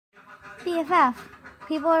BFF.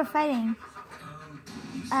 People are fighting.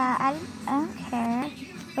 I don't care.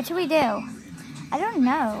 What should we do? I don't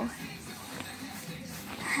know.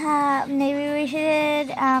 Maybe we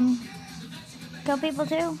should, kill people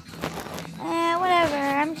too? Whatever.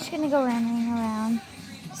 I'm just gonna go running around,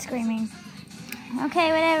 screaming.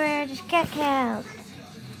 Okay, whatever. Just get killed.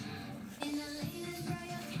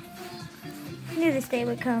 I knew this day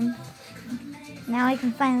would come. Now I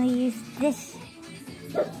can finally use this.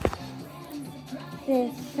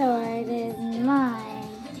 This sword is mine.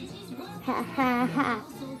 Ha ha ha.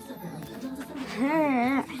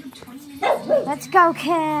 Let's go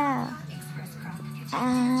kill.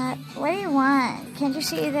 What do you want? Can't you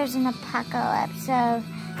see there's an apocalypse of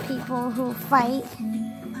people who fight?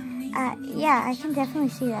 Yeah, I can definitely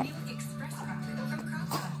see that.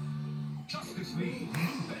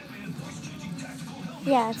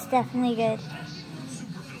 Yeah, it's definitely good.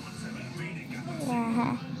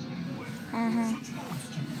 Yeah.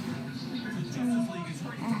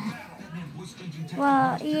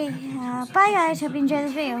 Well, yeah. Bye guys, hope you enjoyed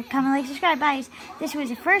this video. Comment, like, subscribe, bye. This was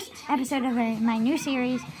the first episode of my new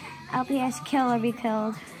series, LPS Kill or Be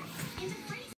Killed.